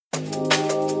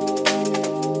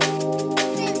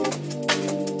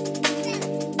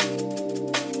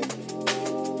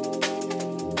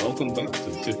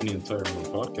Tiffany and Tyrone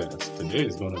podcast. Today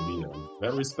is going to be a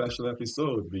very special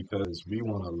episode because we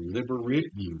want to liberate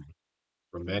you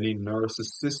from any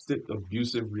narcissistic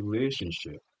abusive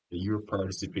relationship that you're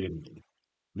participating in.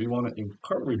 We want to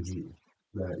encourage you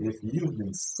that if you've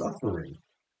been suffering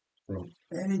from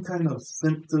any kind of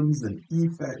symptoms and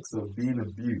effects of being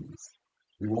abused,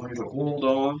 we want you to hold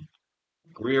on,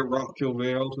 gray rock your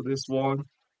way out of this one,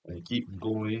 and keep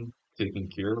going, taking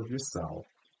care of yourself.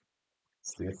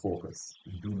 Stay focused.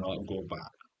 Do not go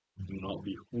back. Do not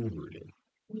be hoovered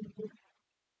in.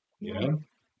 Yeah?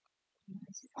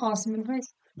 Awesome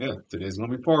advice. Yeah, today's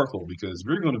going to be powerful because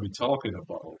we're going to be talking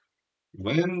about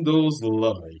when those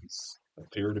lies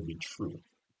appear to be true.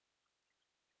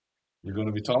 We're going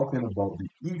to be talking about the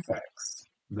effects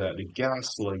that the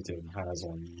gaslighting has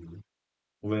on you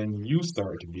when you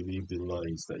start to believe the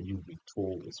lies that you've been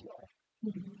told as well.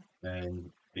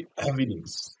 And the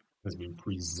evidence has been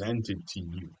presented to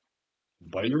you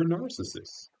by your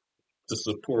narcissist to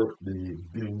support the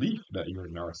belief that your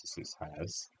narcissist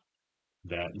has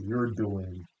that you're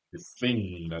doing the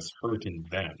thing that's hurting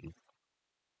them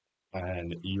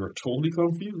and you're totally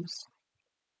confused,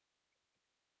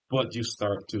 but you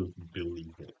start to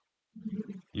believe it.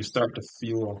 You start to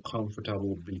feel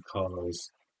uncomfortable because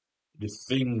the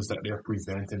things that they're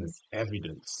presenting as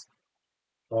evidence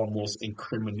almost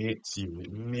incriminates you.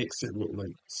 It makes it look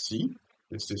like, see,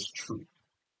 this is true.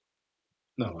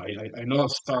 Now, I know I've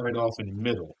started off in the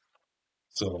middle,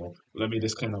 so let me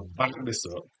just kind of back this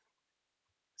up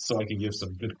so I can give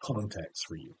some good context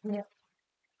for you. Yeah.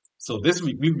 So this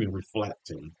week we've been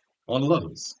reflecting on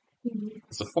lies.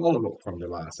 It's a follow-up from the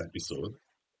last episode.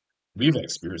 We've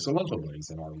experienced a lot of lies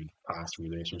in our past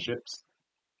relationships.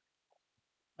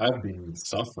 I've been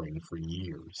suffering for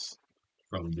years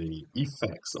from the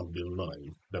effects of the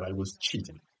lie that I was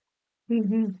cheating.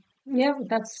 hmm Yeah,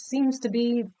 that seems to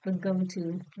be the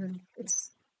go-to.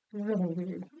 It's really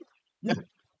weird. Yeah.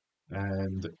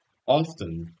 And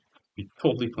often be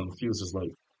totally confused. It's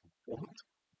like, what?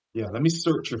 Yeah, let me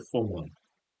search your phone.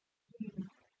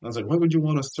 I was like, why would you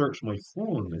want to search my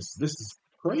phone? This is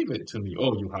private to me.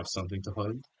 Oh, you have something to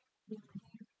hide?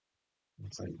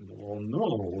 It's like, well,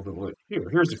 no. They're like,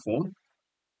 here's your phone.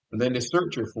 And then they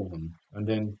search your phone. And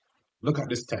then look at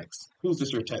this text. Who's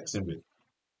this you're texting with?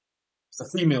 It's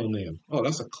a female name. Oh,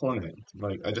 that's a client.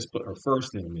 Like, I just put her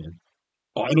first name in.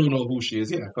 Oh, I don't know who she is.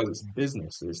 Yeah, because it's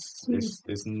business.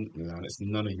 It's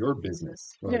none of your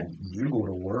business. Like, Yeah. you go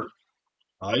to work.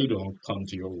 I don't come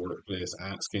to your workplace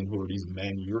asking who are these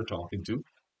men you're talking to.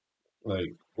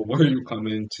 Like, but why are you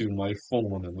coming to my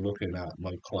phone and looking at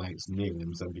my clients'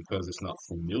 names? And because it's not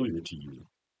familiar to you,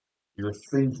 you're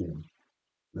thinking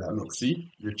that, look,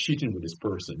 see, you're cheating with this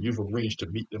person. You've arranged to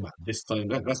meet them at this time.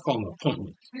 That's called an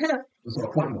appointment. That's what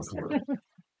appointments were.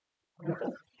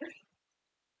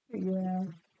 Yeah.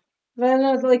 Then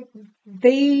I was like,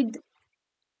 they,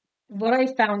 what I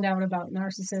found out about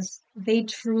narcissists, they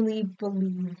truly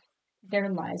believe their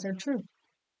lies are true.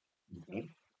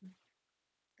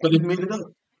 But it made it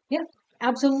up. Yeah,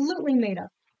 absolutely made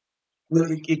up.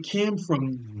 Like, it came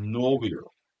from nowhere,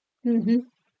 hmm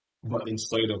but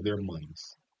inside of their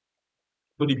minds.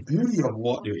 But the beauty of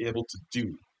what they're able to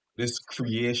do, this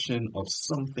creation of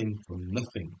something from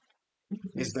nothing,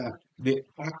 is that they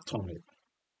act on it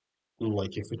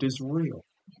like if it is real.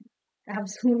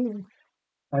 Absolutely.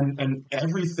 And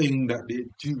everything that they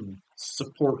do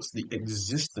supports the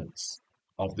existence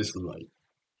of this light.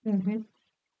 hmm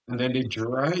And then they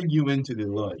drag you into the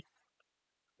light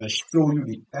and show you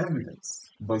the evidence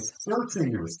by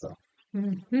searching your stuff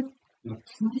hmm and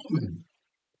proving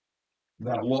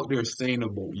that what they're saying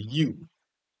about you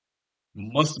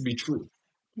must be true.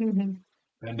 hmm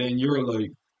And then you're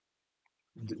like,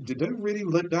 did they really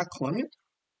let that client?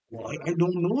 Well, I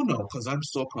don't know now because I'm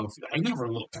so confused. I never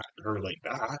looked at her like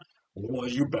that. Well,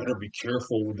 you better be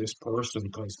careful with this person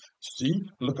because, see,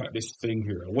 look at this thing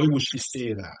here. Why would she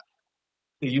say that?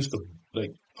 They used to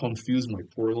like confuse my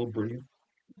poor little brain.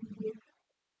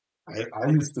 I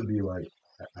used to be like,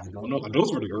 I don't know. And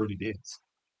those were the early days.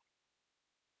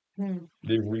 hmm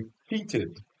The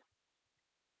repeated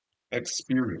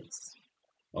experience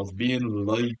of being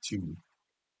lied to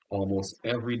almost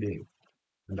every day.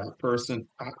 And that person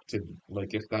acted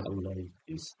like if that lie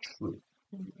is true.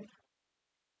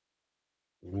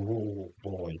 Oh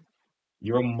boy.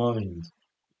 Your mind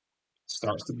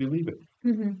starts to believe it.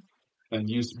 hmm And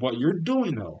what you're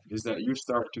doing now is that you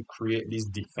start to create these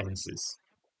defenses.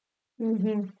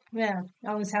 Yeah,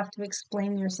 always have to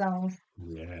explain yourself.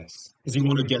 Yes. Because you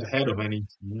want to get ahead of any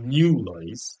new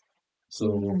lies. So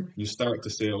hmm you start to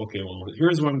say, okay, well,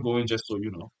 here's where I'm going, just so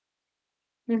you know.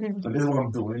 hmm And this is what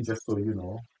I'm doing, just so you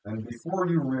know. And before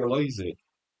you realize it,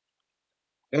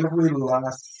 every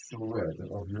last shred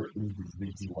of your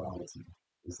individuality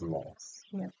is lost.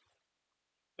 Yeah.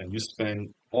 And you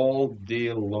spend all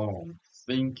day long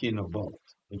thinking about,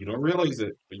 and you don't realize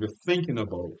it, but you're thinking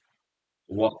about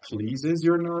what pleases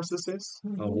your narcissist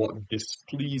and Hmm. what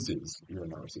displeases your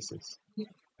narcissist. Yeah.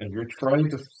 And you're trying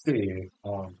to stay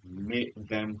on make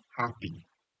them happy,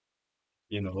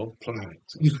 planet.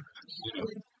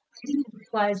 I didn't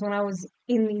realize when I was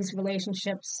in these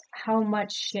relationships how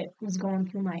much shit was going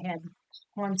through my head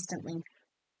constantly,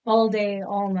 all day,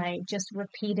 all night, just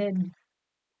repeated.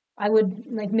 I would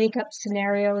like make up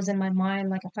scenarios in my mind.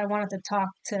 Like if I wanted to talk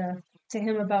to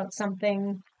him about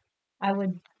something, I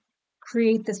would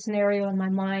create the scenario in my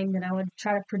mind and I would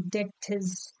try to predict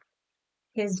his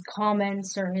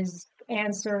comments or his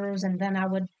answers, and then I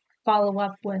would follow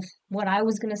up with what I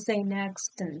was going to say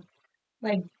next. And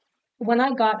like when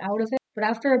I got out of it, but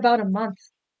after about a month,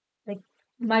 like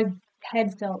my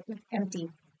head felt empty.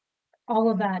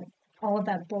 All of that, all of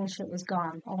that bullshit was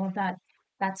gone. All of that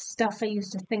stuff I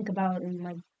used to think about and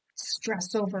like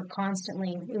stress over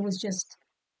constantly. It was just,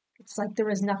 it's like there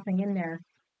was nothing in there.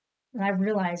 And I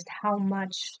realized how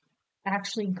much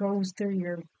actually goes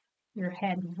through your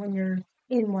head when you're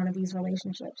in one of these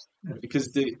relationships.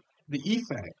 Because the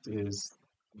effect is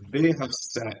they have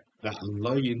set that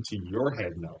lie into your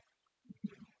head now.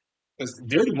 Because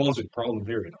they're the ones with problem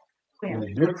here, Yeah.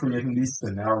 Like they're creating these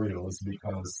scenarios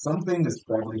because something has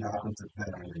probably happened to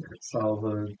them in their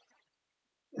childhood,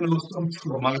 some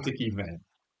traumatic event,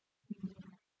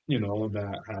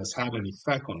 that has had an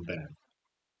effect on them.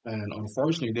 And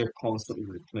unfortunately, they're constantly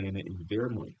replaying it in their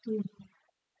mind. Mm.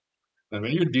 And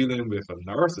when you're dealing with a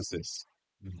narcissist,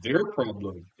 their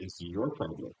problem is your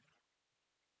problem.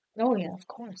 Oh yeah, of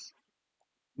course.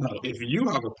 Now, if you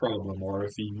have a problem or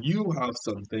if you have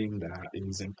something that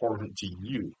is important to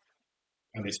you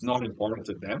and it's not important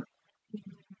to them,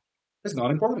 it's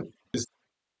not important.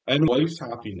 And wife's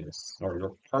happiness or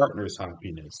your partner's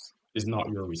happiness is not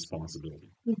your responsibility.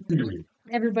 Mhm. Period.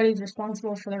 Everybody's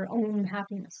responsible for their own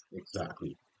happiness.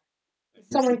 Exactly.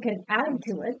 Someone can add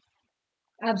to it,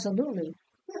 absolutely,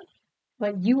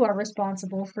 but you are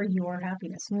responsible for your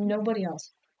happiness, nobody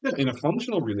else. Yeah, in a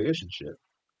functional relationship,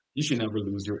 you should never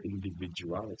lose your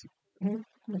individuality. Mhm.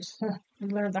 Which we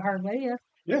learned the hard way, yeah.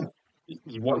 Yeah.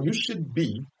 What you should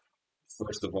be,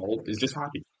 first of all, is just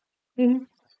happy. Mhm.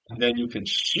 And then you can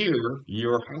share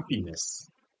your happiness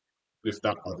with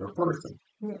that other person.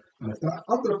 Yeah. And if that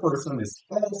other person is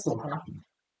also happy,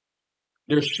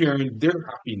 they're sharing their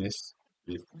happiness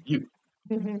with you.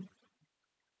 Mhm.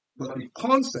 But the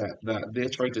concept that they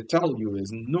try to tell you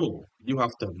is no, you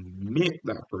have to make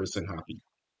that person happy.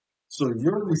 So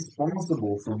you're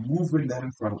responsible for moving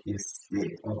them from a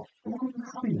state of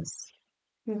unhappiness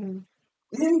Mhm.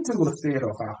 into a state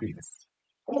of happiness.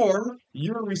 Or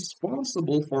you're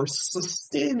responsible for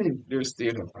sustaining their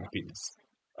state of happiness.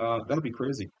 That'd be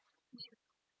crazy.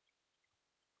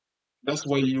 That's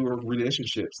why your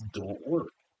relationships don't work.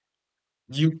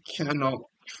 You cannot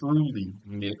truly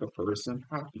make a person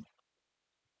happy.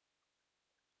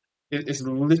 It's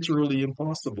literally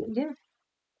impossible. Yeah.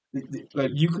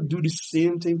 Like you could do the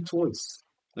same thing twice,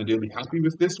 and they'll be happy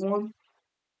with this one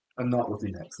and not with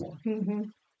the next one.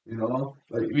 Mhm.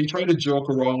 Like we try to joke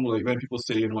around, like when people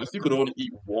say, if you could only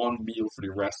eat one meal for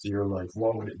the rest of your life,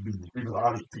 what would it be? People,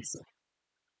 I'll eat pizza.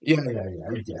 Yeah, yeah, yeah,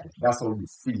 I get it. That's how you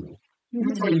feel.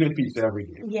 You try Mhm. eating pizza every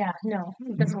day. Yeah, no,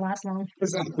 it doesn't last long.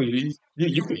 Exactly.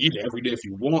 You can eat it every day if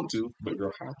you want to, but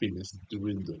your happiness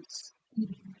dwindles.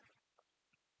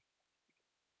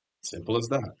 Simple as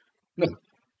that. Now,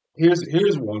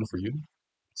 here's one for you.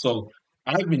 So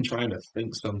I've been trying to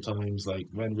think sometimes, like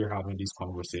when we're having these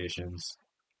conversations,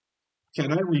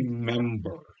 can I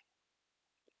remember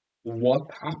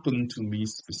what happened to me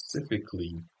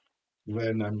specifically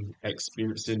when I'm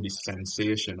experiencing the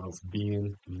sensation of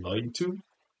being lied to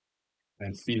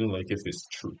and feeling like if it's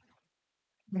true?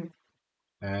 Mhm.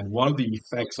 And one of the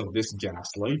effects of this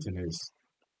gaslighting is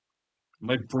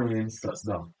my brain shuts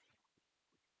down.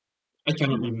 I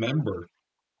cannot remember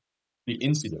the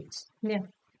incidents. Yeah.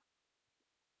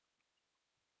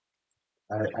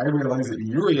 I realize that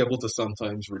you're able to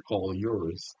sometimes recall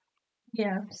yours.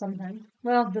 Yeah, sometimes.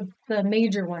 Well, the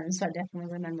major ones I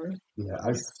definitely remember. Yeah,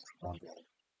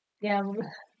 Yeah,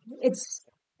 it's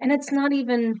and it's not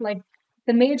even like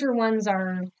the major ones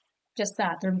are just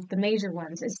that. They're the major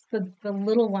ones. It's the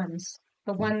little ones,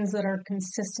 the ones that are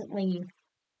consistently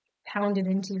pounded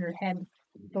into your head,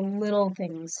 the little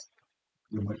things.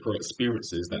 micro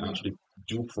experiences that actually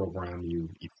do program you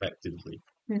effectively.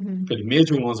 Hmm. Okay, the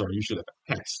major ones are usually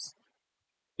a test.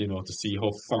 to see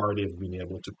how far they've been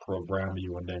able to program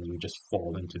you, and then you just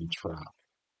fall into the trap.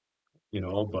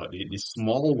 But the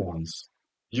small ones,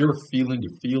 you're feeling the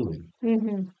feeling,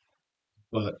 Mm-hmm.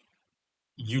 but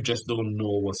you just don't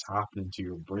know what's happening to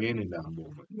your brain in that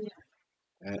moment. Yeah.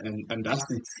 And that's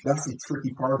the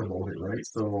tricky part about it, right?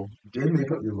 So they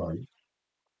make up your life,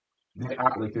 they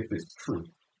act like if it's true,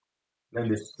 then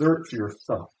they search your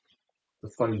stuff to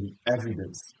find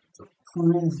evidence to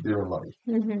prove their life.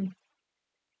 Mm-hmm.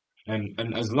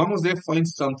 And as long as they find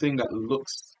something that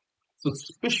looks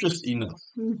suspicious enough,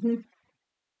 Mm-hmm.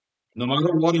 no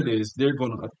matter what it is, they're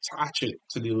going to attach it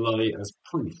to the lie as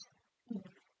proof.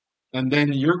 And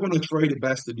then you're going to try the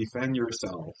best to defend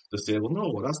yourself to say, well,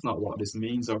 no, that's not what this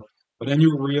means. But then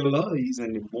you realize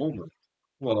in the moment,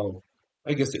 well,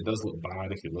 I guess it does look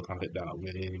bad if you look at it that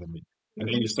way. And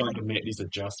then you start to make these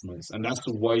adjustments. And that's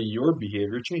why your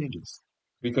behavior changes.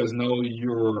 Because now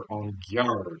you're on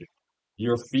guard.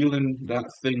 You're feeling that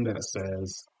thing that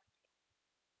says,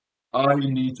 I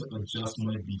need to adjust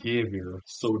my behavior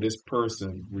so this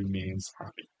person remains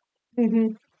happy.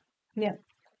 Mm-hmm. Yeah.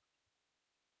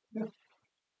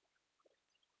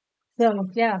 So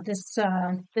yeah,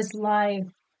 this lie,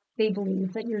 they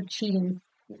believe that you're cheating.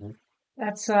 Mhm.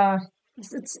 That's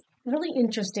it's really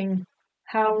interesting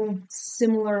how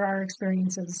similar our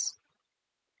experiences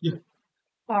Yeah.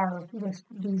 are with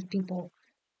these people.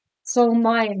 So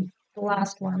the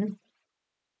last one,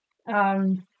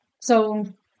 um, so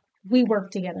we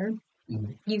work together,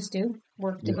 Mhm. used to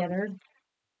work Yeah. together,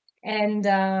 and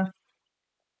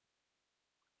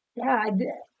yeah,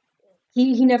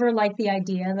 he never liked the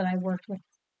idea that I worked with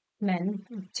men,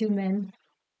 two men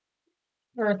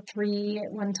or three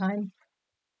at one time.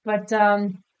 But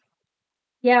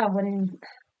yeah, when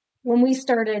we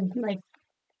started like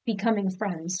becoming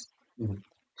friends, Mhm.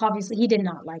 obviously he did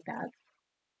not like that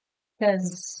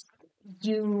because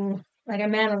like a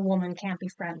man and a woman can't be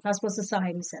friends. That's what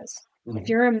society says. If Mhm.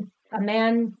 you're a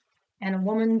man and a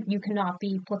woman, you cannot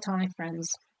be platonic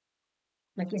friends.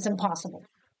 Like it's impossible.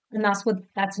 And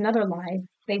that's another lie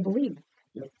they believe.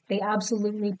 Yeah. They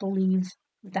absolutely believe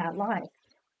that lie.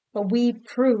 But we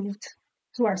proved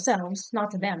to ourselves,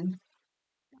 not to them,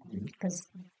 Mhm. because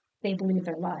they believe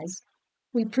their lies.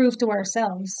 We proved to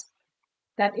ourselves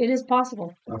that it is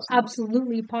possible, Absolutely.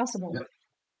 absolutely possible. Yeah.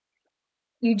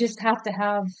 You just have to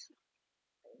have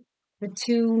the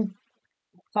two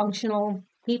functional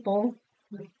people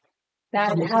that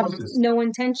Some have choices. no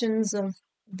intentions of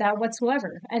that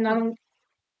whatsoever. And I don't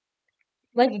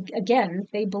like again,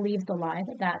 they believe the lie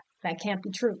that can't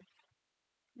be true.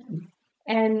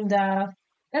 And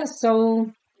yeah,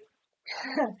 so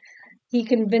he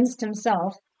convinced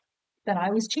himself that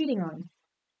I was cheating on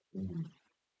him. Mhm.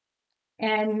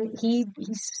 And he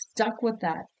stuck with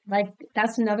that. Like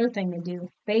that's another thing they do.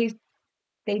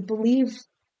 They believe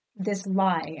this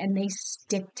lie and they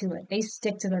stick to it. They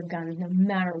stick to their guns no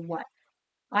matter what.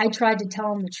 I tried to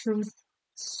tell him the truth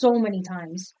so many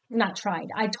times. Not tried.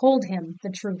 I told him the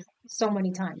truth so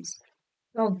many times.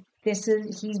 Oh,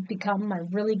 he's become my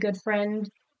really good friend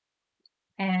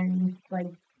and like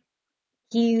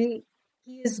he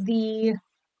he is the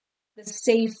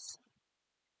safe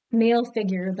male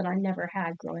figure that I never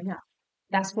had growing up.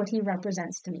 That's what he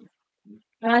represents to me.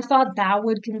 And I thought that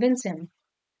would convince him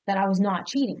that I was not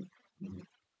cheating.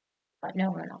 But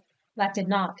no, no, no. That did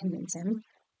not convince him.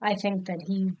 I think that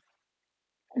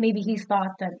maybe he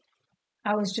thought that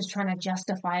I was just trying to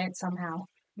justify it somehow.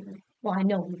 Well, I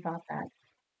know he thought that.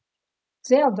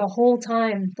 So yeah, the whole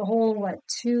time, the whole what,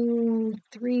 3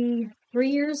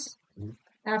 years Mhm.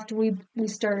 after we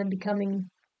started becoming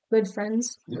good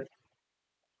friends, Yeah.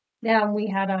 yeah, we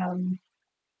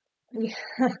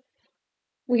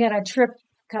we had a trip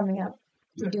coming up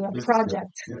to Yeah. do a Business trip.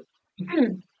 project, Yeah.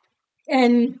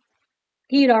 and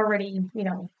he'd already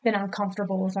been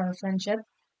uncomfortable with our friendship,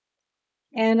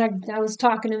 and I was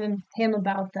talking to him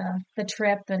about the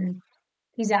trip, and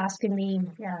he's asking me,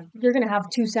 yeah, you're gonna have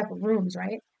two separate rooms,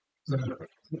 right?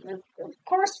 Of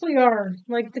course we are.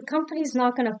 Like the company's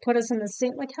not gonna put us in the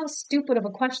same. Like how stupid of a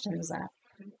question is that?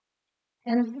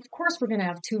 And of course we're gonna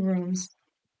have two rooms.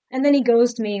 And then he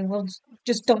goes to me, well,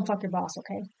 just don't fuck your boss,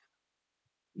 okay?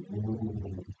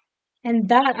 Mhm. And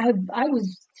that I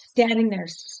was standing there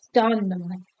stunned. I'm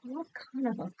like, what kind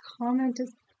of a comment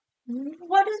is?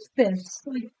 What is this?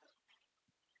 Like,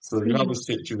 So you have a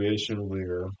situation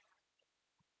where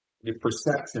the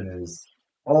perception is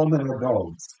all men are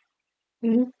dogs.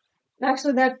 mhm.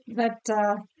 Actually, that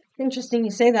interesting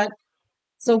you say that.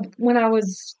 So when I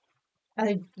was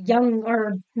a young,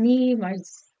 or me,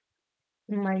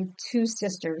 my two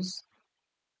sisters,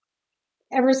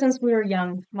 ever since we were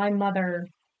young, my mother,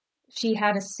 she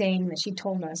had a saying that she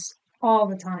told us all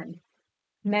the time.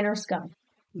 Men are scum.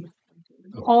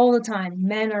 All the time,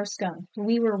 men are scum.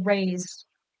 We were raised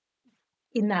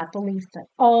in that belief that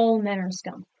all men are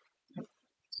scum.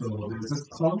 So there's this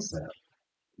concept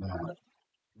that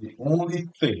the only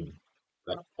thing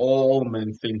that all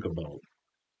men think about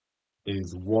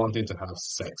is wanting to have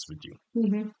sex with you.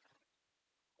 Mm-hmm.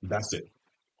 That's it.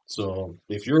 So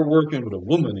if you're working with a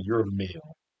woman and you're a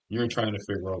male, you're trying to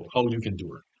figure out how you can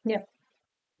do her. Yep.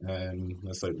 And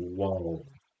it's like, wow,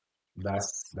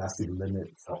 that's the limit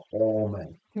for all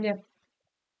men. Yep.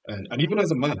 And even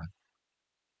as a man,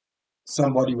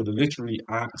 somebody would literally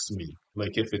ask me,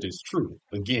 like, if it is true.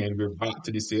 Again, we're back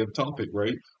to the same topic,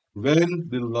 right? When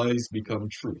the lies become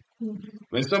true. Mm-hmm.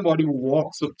 When somebody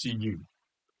walks up to you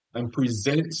and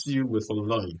presents you with a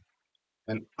lie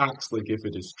and acts like if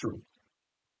it is true.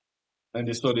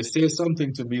 So they say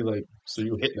something to me like, so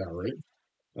you hit that, right?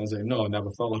 I was like, no, I never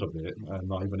thought of it. I'm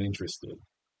not even interested.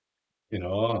 I'm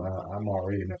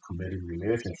already in a committed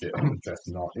relationship. I'm just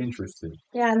not interested.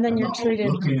 Yeah, and then I'm you're not treated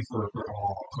looking for,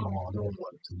 oh, come on, don't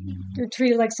lie to me. you're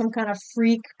treated like some kind of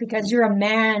freak because you're a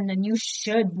man and you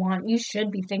should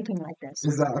be thinking like this.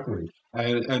 Exactly.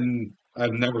 And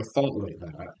I've never thought like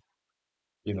that.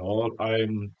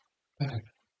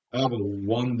 I have a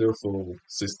wonderful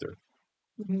sister,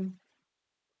 Mm-hmm.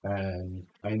 and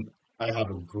I have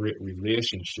a great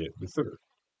relationship with her.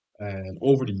 And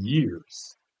over the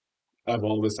years, I've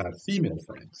always had female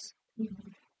friends.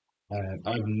 And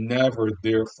I've never,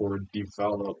 therefore,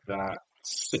 developed that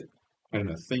sick kind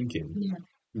of thinking. Yeah.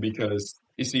 Because,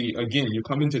 you see, again, you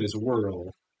come into this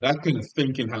world, that kind of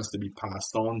thinking has to be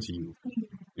passed on to you.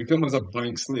 You come as a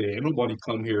blank slate. Ain't nobody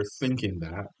come here thinking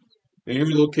that. And your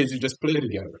little kids, you just play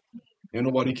together. Ain't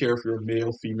nobody care if you're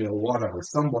male, female, whatever.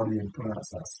 Somebody implants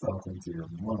that stuff into your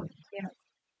mind. Yeah.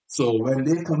 So when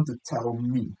they come to tell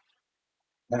me,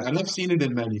 and I've seen it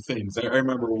in many things. I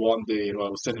remember one day, I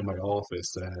was sitting in my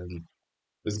office and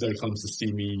this guy comes to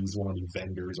see me. He's one of the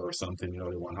vendors or something.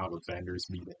 They want to have a vendors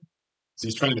meeting. So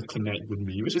he's trying to connect with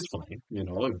me, which is fine,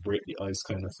 like break the ice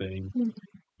kind of thing.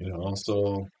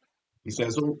 So he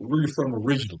says, "Oh, where are you from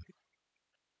originally?"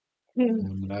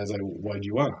 Mm-hmm. And I was like, "Why do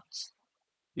you ask?"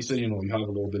 He said, "You have a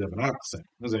little bit of an accent."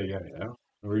 I was like, "Yeah, yeah."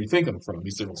 "Where do you think I'm from?"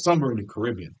 He said, "Well, somewhere in the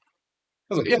Caribbean."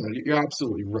 I was like, "Yeah, you're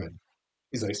absolutely right."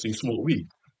 He's like, "So you smoke weed?"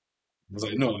 I was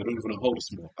like, "No, I don't even know how to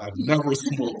smoke. I've never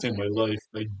smoked in my life.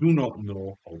 I do not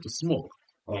know how to smoke."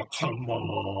 Oh, come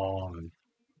on.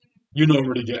 You know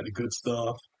where to get the good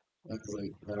stuff. I was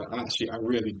like, actually, I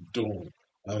really don't.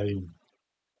 I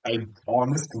I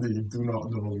honestly do not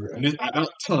know where. And at that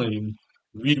time,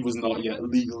 weed was not yet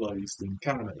legalized in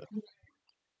Canada.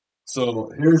 So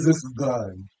here's this guy,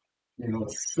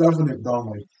 shoving it down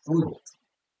my throat.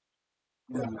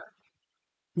 Yeah,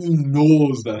 he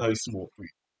knows that I smoke weed.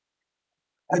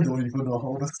 I don't even know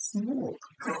how to smoke.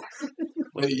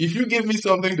 Like, if you give me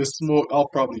something to smoke, I'll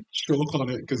probably choke on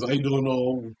it because I don't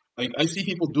know. Like, I see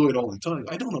people do it all the time.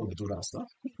 I don't know how to do that stuff.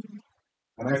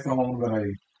 And I found when I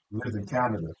lived in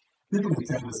Canada, people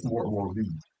tend to smoke more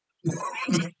weed.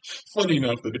 Funny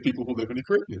enough, than the people who live in the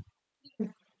Caribbean.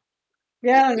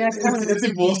 Yeah, yeah, kind of. It's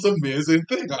the most amazing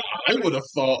thing. I would have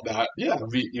thought that, yeah,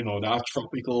 that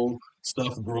tropical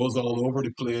stuff grows all over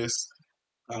the place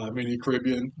in the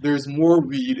Caribbean. There's more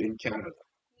weed in Canada.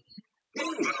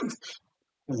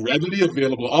 Readily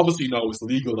available. Obviously, now it's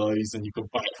legalized and you can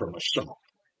buy it from a shop.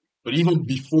 But even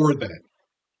before that,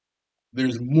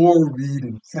 there's more weed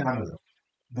in Canada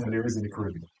than there is in the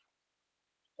Caribbean.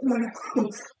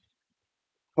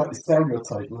 But the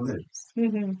stereotype lives.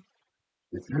 Mm-hmm.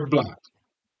 If you're black,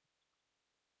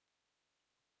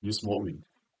 you smoke weed.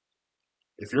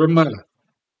 If you're a man,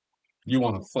 you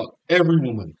want to fuck every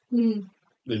woman Mm-hmm.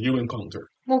 that you encounter.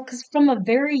 Well, because from a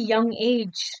very young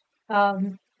age,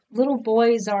 little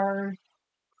boys are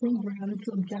programmed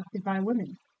to objectify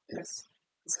women. Yes.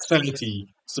 Society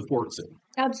supports it.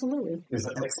 Absolutely. There's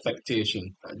an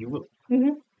expectation that you will.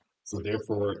 Mm-hmm. So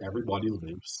therefore, everybody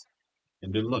lives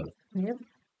in their life. Yep.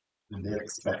 And they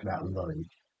expect that life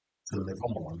to live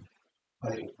on.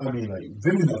 Like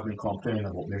women have been complaining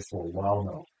about this for a while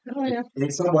now. Oh yeah.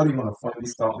 Ain't somebody gonna finally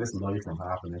stop this life from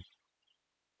happening?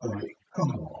 Like,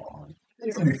 come on.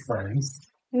 They can be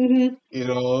friends.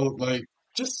 Mm-hmm. Like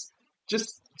just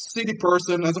see the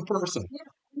person as a person.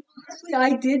 Actually,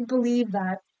 I did believe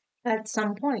that at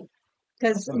some point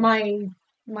because my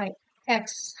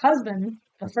ex-husband,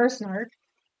 the first narc,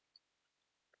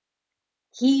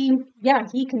 he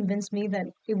convinced me that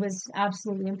it was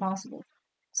absolutely impossible.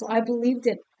 So I believed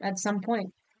it at some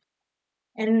point.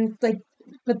 And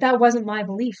but that wasn't my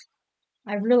belief.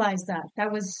 I realized that.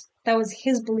 That was That was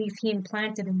his belief he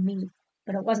implanted in me,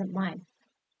 but it wasn't mine.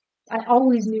 I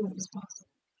always knew it was possible.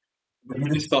 But you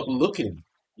didn't stop looking.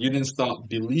 You didn't stop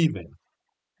believing.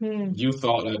 Hmm. You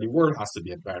thought that the world has to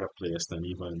be a better place than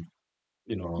even,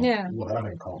 Yeah. what I've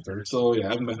encountered. So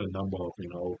yeah, I've met a number of,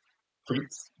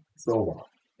 creeps. So what?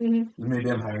 Hmm.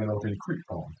 Maybe I'm hanging out in creep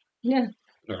town. Yeah.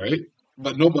 All right.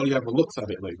 But nobody ever looks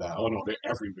at it like that. Oh no, they're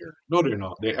everywhere. No, they're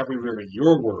not. They're everywhere in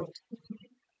your world.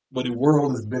 But the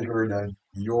world is bigger than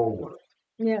your world.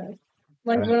 Yeah.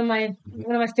 Like And one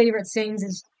of my favorite sayings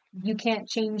is, "You can't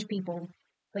change people,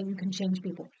 but you can change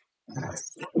people."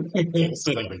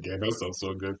 say that again. That sounds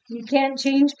so good. You can't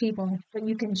change people, but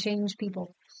you can change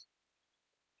people.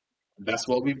 That's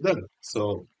what we've done.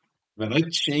 So when I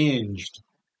changed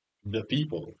the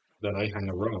people that I hang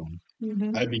around,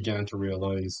 Hmm. I began to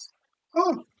realize,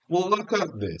 oh, well, look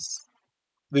at this.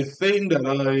 The thing that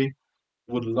I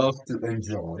would love to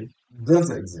enjoy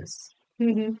does exist.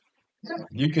 Hmm.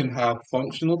 You can have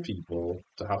functional people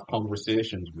to have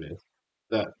conversations with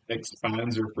that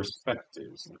expands your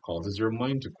perspectives and causes your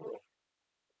mind to grow.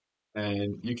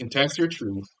 And you can test your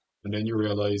truth, and then you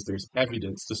realize there's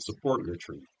evidence to support your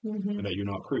truth Hmm. and that you're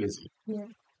not crazy. Yeah.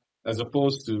 As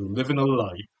opposed to living a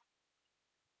lie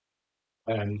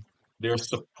and their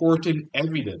supporting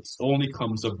evidence only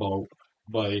comes about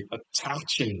by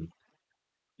attaching,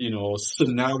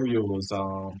 scenarios,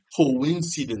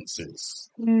 coincidences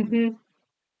Hmm.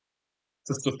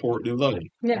 to support the lie.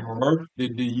 Yeah. Or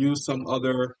did they use some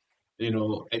other,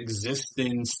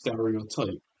 existing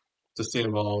stereotype to say,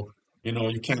 well,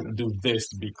 you can't do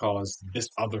this because this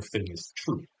other thing is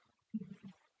true.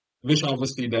 Which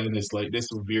obviously then is like this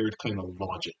weird kind of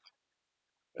logic.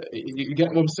 You get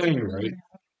what I'm saying, right?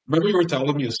 Remember you were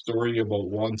telling me a story about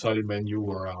one time when you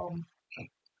were,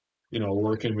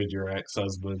 working with your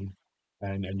ex-husband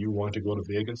and you want to go to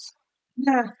Vegas?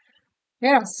 Yeah.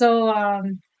 Yeah. So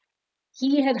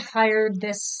he had hired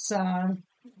this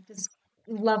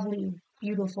lovely,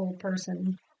 beautiful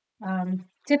person,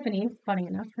 Tiffany. Funny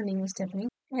enough, her name was Tiffany,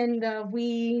 and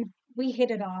we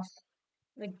hit it off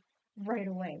like right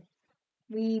away.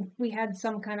 We had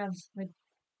some kind of like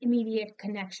immediate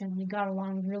connection. We got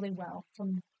along really well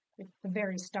from the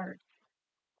very start,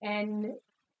 and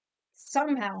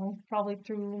somehow, probably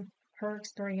through her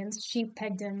experience, she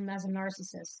pegged him as a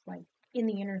narcissist, like in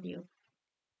the interview.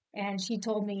 And she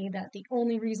told me that the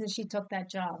only reason she took that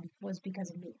job was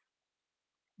because of me.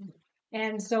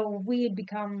 And so we had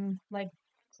become like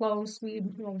close. We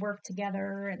worked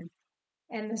together,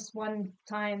 and this one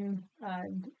time,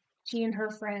 she and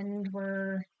her friend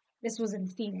were. This was in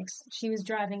Phoenix. She was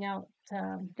driving out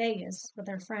to Vegas with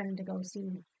her friend to go see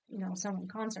someone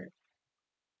concert,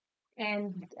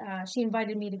 and she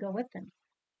invited me to go with them.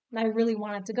 And I really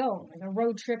wanted to go, like a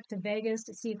road trip to Vegas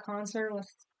to see a concert with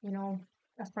you know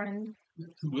a friend.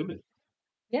 Two women.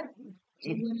 Yeah,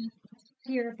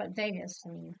 here, but Vegas. I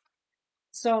mean,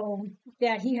 so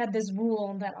yeah, he had this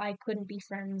rule that I couldn't be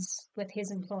friends with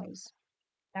his employees.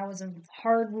 That was a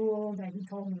hard rule that he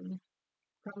told me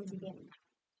from the beginning.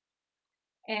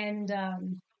 And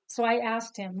so I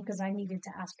asked him because I needed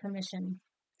to ask permission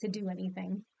to do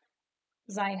anything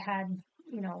because I had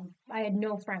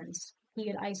no friends. He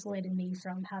had isolated me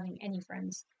from having any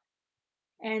friends.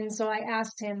 And so I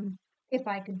asked him if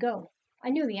I could go. I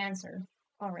knew the answer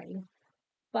already,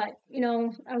 but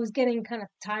I was getting kind of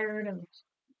tired of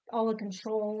all the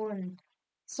control, and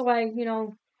so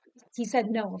he said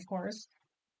no, of course.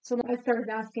 So then I started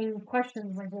asking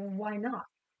questions like, well, why not?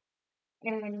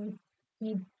 And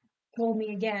he told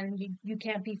me again, you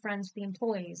can't be friends with the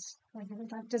employees. Like, well,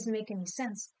 that doesn't make any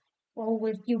sense. Well,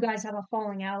 if you guys have a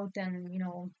falling out, then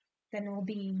it will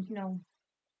be,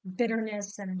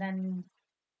 bitterness, and then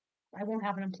I won't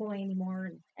have an employee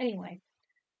anymore. Anyway,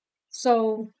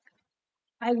 so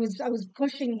I was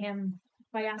pushing him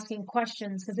by asking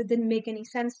questions because it didn't make any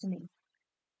sense to me.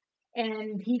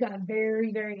 And he got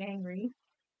very, very angry.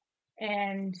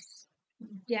 And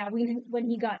yeah, when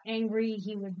he got angry,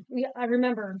 I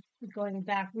remember going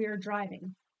back, we were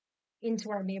driving into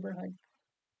our neighborhood,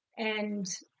 and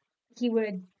he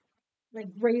would like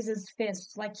raise his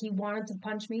fist like he wanted to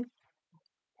punch me.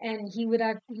 And he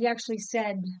actually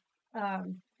said,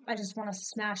 I just want to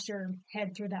smash your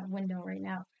head through that window right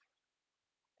now.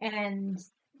 And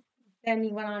then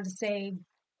he went on to say,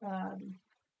 um,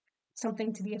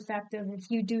 something to the effect of, if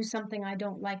you do something I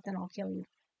don't like, then I'll kill you.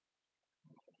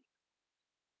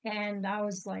 And I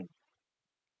was like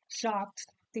shocked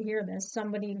to hear this.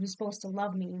 Somebody who's supposed to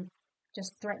love me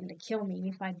just threatened to kill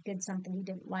me if I did something he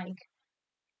didn't like.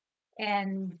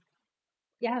 And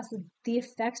yeah, so the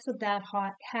effects that that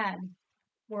hot had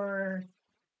were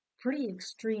pretty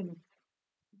extreme.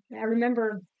 I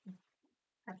remember,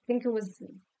 I think it was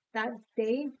that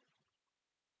day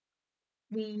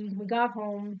we got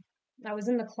home. I was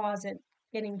in the closet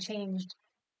getting changed,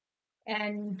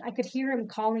 and I could hear him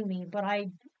calling me, but I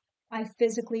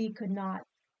physically could not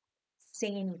say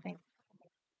anything.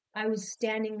 I was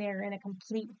standing there in a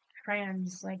complete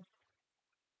trance, like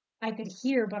I could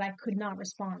hear, but I could not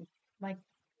respond. Like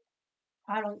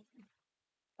I don't.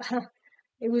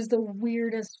 It was the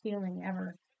weirdest feeling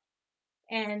ever.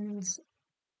 And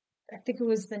I think it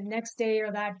was the next day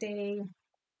or that day.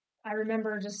 I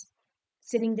remember just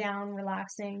sitting down,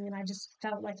 relaxing, and I just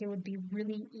felt like it would be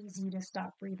really easy to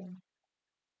stop breathing.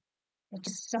 It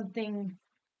just something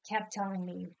kept telling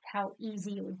me how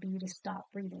easy it would be to stop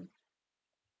breathing.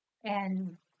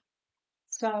 And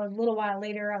so a little while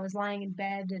later, I was lying in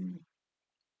bed,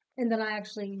 and then I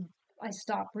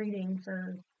stopped breathing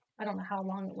for I don't know how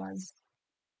long it was,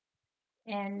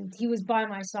 and he was by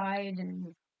my side,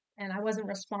 and I wasn't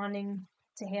responding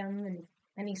to him,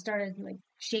 and he started like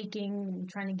shaking and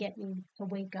trying to get me to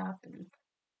wake up,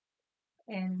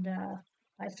 and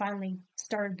I finally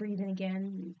started breathing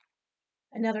again.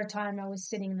 Another time I was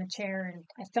sitting in the chair and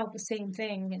I felt the same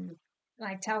thing, and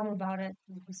I tell him about it,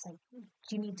 and he's like,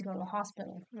 "Do you need to go to the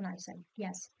hospital?" And I said,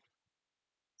 "Yes."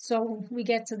 So we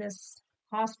get to this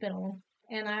hospital,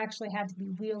 and I actually had to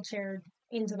be wheelchaired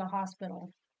into the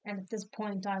hospital. And at this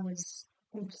point, I was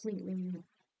completely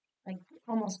like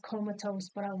almost comatose,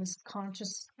 but I was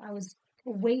conscious. I was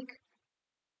awake,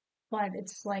 but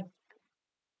it's like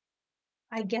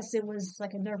I guess it was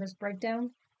like a nervous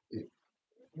breakdown. It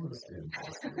was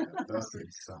interesting. That's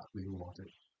exactly what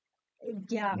it.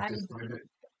 Yeah, You described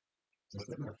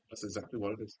it. That's exactly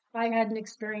what it is. I hadn't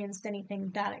experienced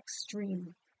anything that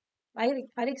extreme. I'd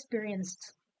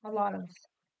experienced a lot of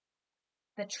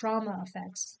the trauma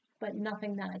effects, but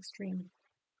nothing that extreme.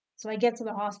 So I get to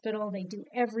the hospital, they do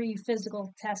every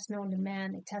physical test known to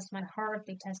man. They test my heart,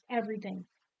 they test everything.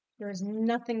 There is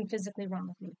nothing physically wrong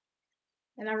with me.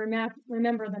 And I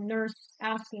remember the nurse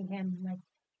asking him, like,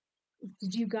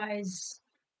 did you guys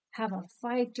have a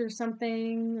fight or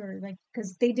something? Or like,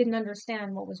 because they didn't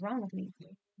understand what was wrong with me.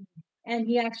 And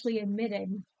he actually admitted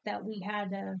that we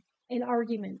had an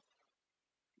argument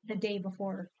the day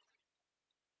before.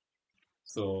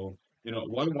 So,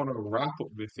 what I want to wrap up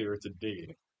with here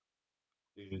today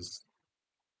is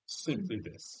simply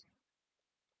this.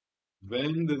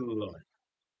 When the lie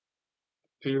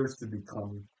appears to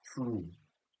become true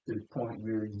to the point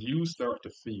where you start to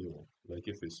feel like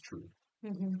if it's true,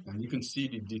 Hmm. and you can see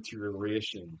the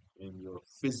deterioration in your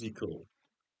physical,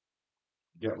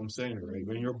 get what I'm saying, right?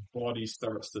 When your body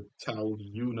starts to tell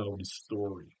you now the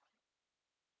story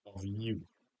of you,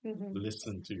 Hmm.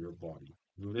 listen to your body,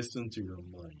 listen to your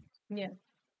mind. Yeah,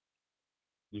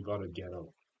 You got to get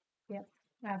out. yeah,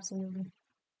 absolutely.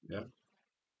 Yeah.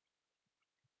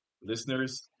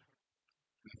 Listeners,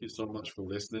 thank you so much for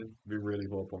listening. We really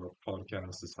hope our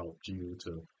podcast has helped you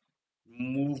to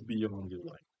move beyond your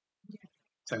life,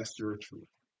 test your truth.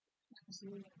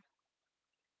 Absolutely.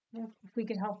 Yeah. If we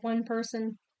could help one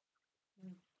person,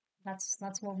 that's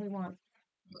what we want.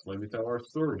 That's why we tell our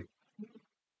story.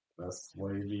 That's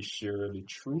why we share the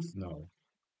truth now,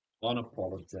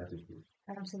 unapologetically.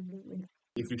 Absolutely.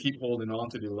 If you keep holding on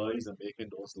to the lies and making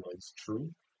those lies true,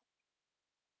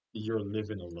 you're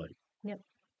living a lie. Yep.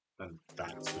 And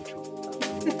that's the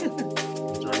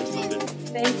truth. Enjoy your Sunday.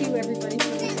 Thank you, everybody, for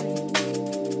listening.